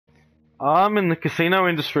I'm in the casino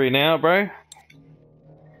industry now, bro.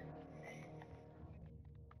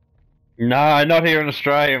 No, not here in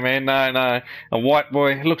Australia, man. No, no. A white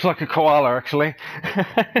boy. Looks like a koala, actually.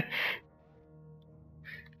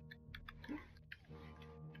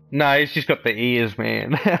 No, he's just got the ears,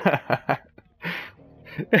 man.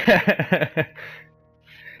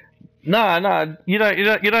 No, no. You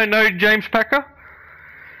don't know James Packer?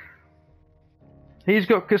 He's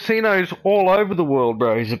got casinos all over the world,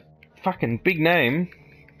 bro. He's a fucking big name.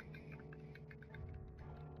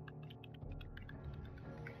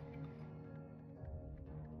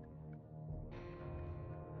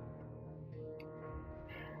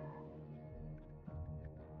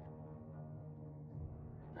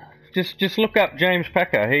 Just look up James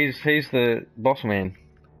Packer. He's the boss man.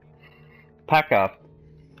 Packer.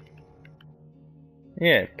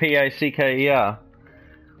 Yeah, P-A-C-K-E-R.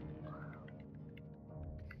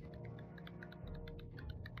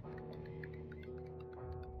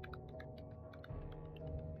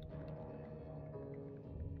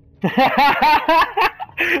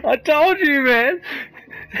 I told you, man.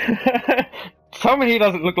 Tell me he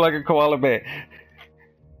doesn't look like a koala bear.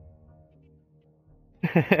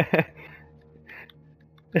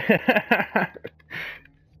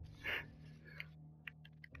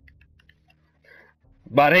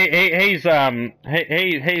 But he's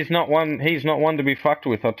not one to be fucked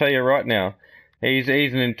with. I'll tell you right now. He's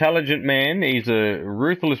an intelligent man. He's a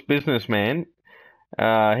ruthless businessman.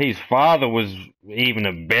 His father was even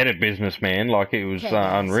a better businessman. Like, it was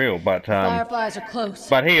unreal. But Fireflies are close.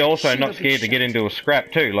 but he also not scared to get into a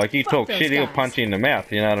scrap too. Like, you talk shit, he'll punch you in the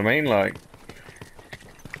mouth. You know what I mean? Like.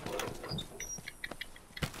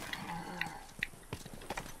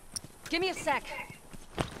 Give me a sec.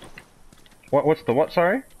 What's the what?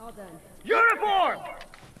 Sorry. All done. Uniform!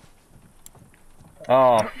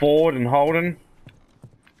 Oh, Ford and Holden.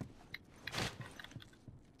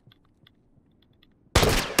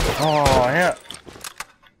 Oh, yeah.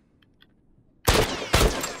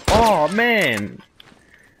 Oh, man.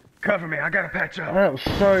 Cover me, I gotta patch up. That was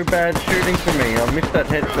so bad shooting for me. I missed that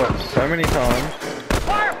headshot so many times.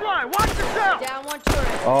 Firefly, watch yourself! Down one turret.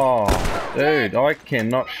 Oh, dude, I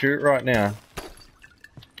cannot shoot right now.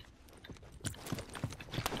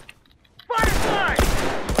 Firefly!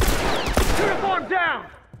 Uniform down!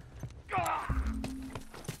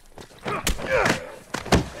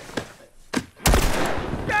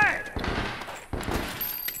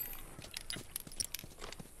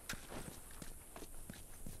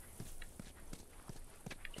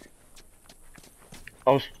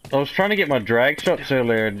 I was trying to get my drag shots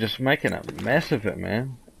earlier, just making a mess of it,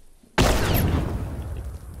 man.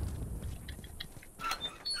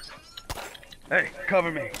 Hey,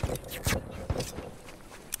 cover me.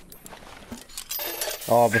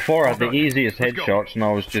 Oh, before I had the easiest headshots and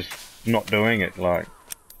I was just not doing it, like.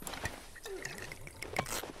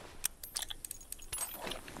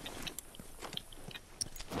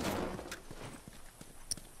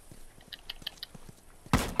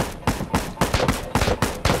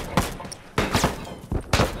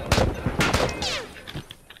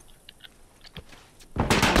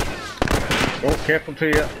 Oh, careful to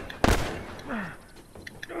you.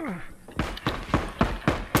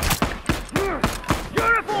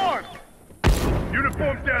 Uniform!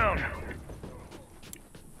 Uniform down!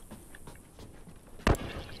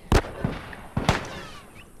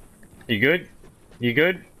 You good? You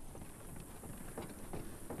good?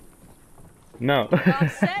 No. All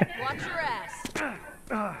set. Watch your ass.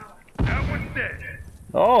 That one's dead.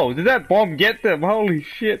 Oh, did that bomb get them? Holy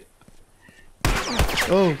shit.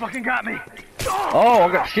 Oh. Fucking got me. Oh,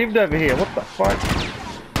 I got shivved over here. What the fuck?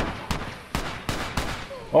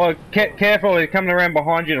 Oh, careful, they're coming around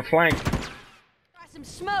behind you to flank. Try some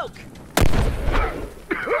smoke.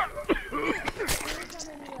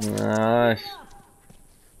 Nice.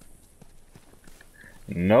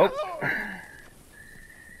 Nope.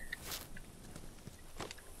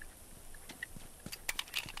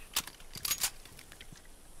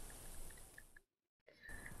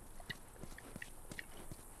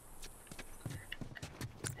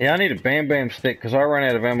 Yeah, I need a Bam Bam stick because I run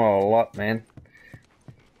out of ammo a lot, man.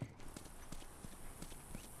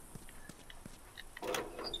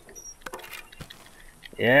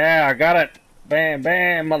 Yeah, I got it. Bam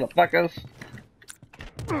Bam, motherfuckers.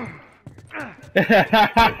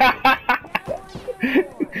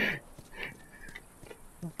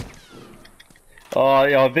 Oh,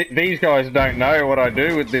 yeah, these guys don't know what I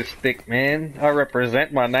do with this stick, man. I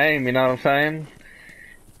represent my name, you know what I'm saying?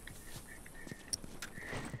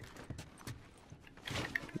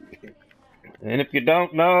 And if you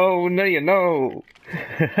don't know, now you know.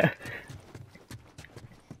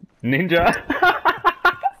 Ninja.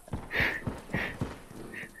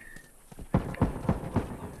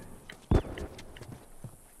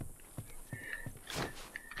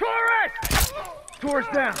 Tourist!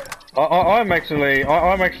 Tourist down. I'm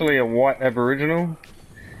actually a white Aboriginal.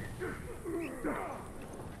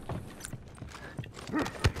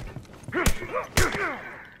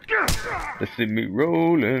 They see me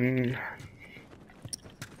rolling.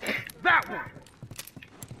 That one.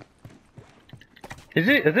 Is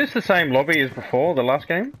this the same lobby as before, the last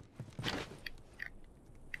game?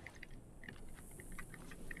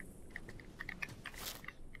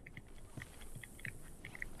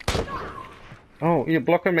 Oh, you're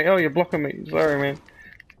blocking me. Oh, you're blocking me. Sorry, man.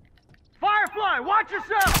 Firefly, watch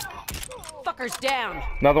yourself. Fucker's down.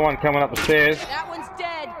 Another one coming up the stairs. That one's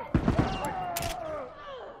dead.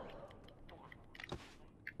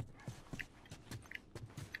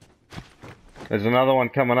 There's another one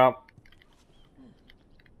coming up.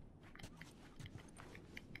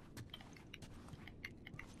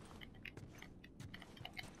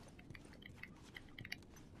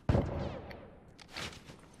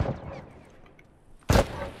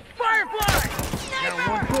 Firefly! Now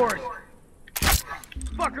one tourist.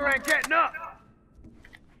 Fucker ain't getting up.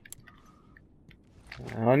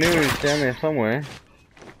 I knew he was down there somewhere.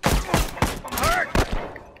 I'm hurt.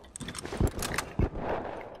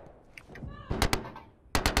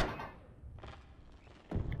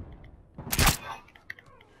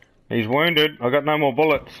 He's wounded. I got no more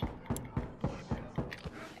bullets.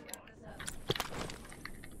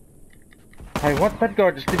 Hey, what? That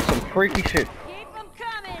guy just did some freaky shit. Keep them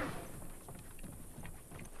coming.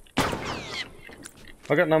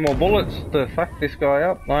 I got no more bullets to fuck this guy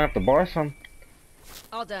up. I have to buy some.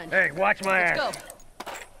 All done. Hey, watch my Let's ass. go.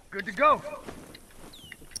 Good to go.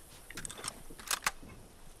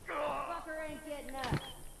 Fucker ain't getting up.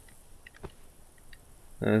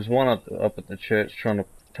 There's one up at the church trying to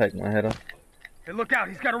take my head off. Hey, look out.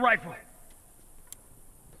 He's got a rifle.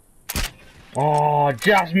 Oh, I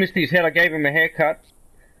just missed his head. I gave him a haircut.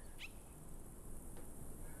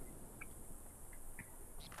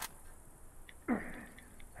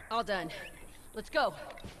 All done. Let's go.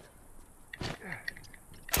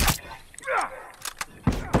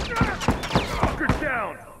 Fucker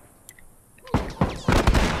down.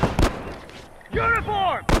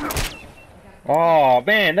 Uniform! Oh,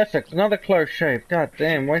 man, that's another close shave. God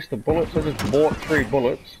damn, waste of bullets. I just bought 3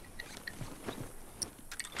 bullets.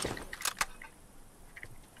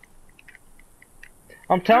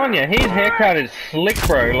 I'm telling you, his haircut is slick,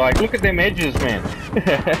 bro. Like, look at them edges, man.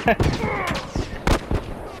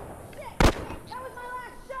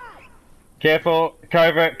 Careful,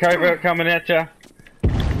 covert coming at ya.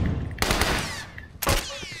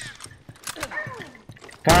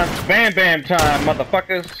 Time, bam bam time,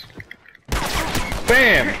 motherfuckers.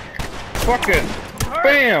 Bam! Fucking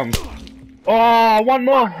bam! Oh, one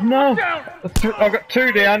more! No! I got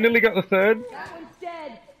 2 down, nearly got the 3rd. That one's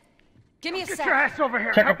dead. Give me a Get sec. your ass over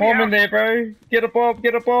here. Chuck a Help me bomb in out. there, bro. Get a bomb,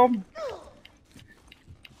 get a bomb.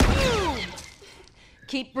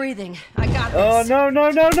 Keep breathing. I got this. Oh, no, no,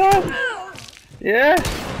 no, no! Yeah?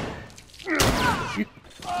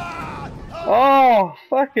 Oh,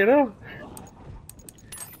 fuck it up.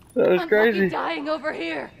 That was I'm crazy. fucking dying over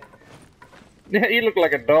here. Yeah, he looked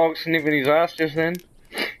like a dog sniffing his ass just then.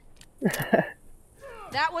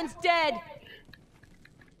 That one's dead.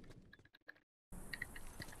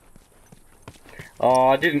 Oh,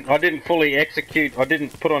 I didn't fully execute. I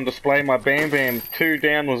didn't put on display my Bam Bam. 2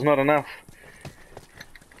 down was not enough.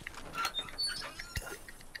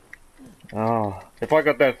 Oh, if I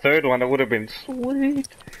got that 3rd one, it would have been sweet.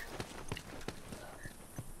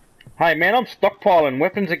 Hey man, I'm stockpiling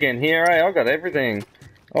weapons again here, eh? I got everything.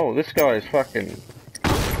 Oh, this guy is fucking...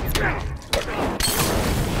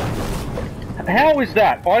 How is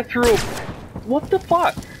that? I threw a... What the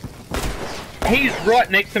fuck? He's right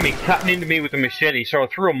next to me, cutting into me with a machete, so I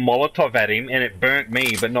threw a Molotov at him and it burnt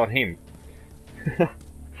me, but not him.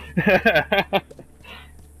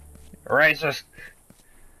 Racist.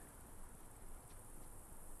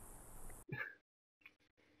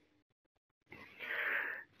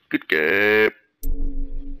 Good game.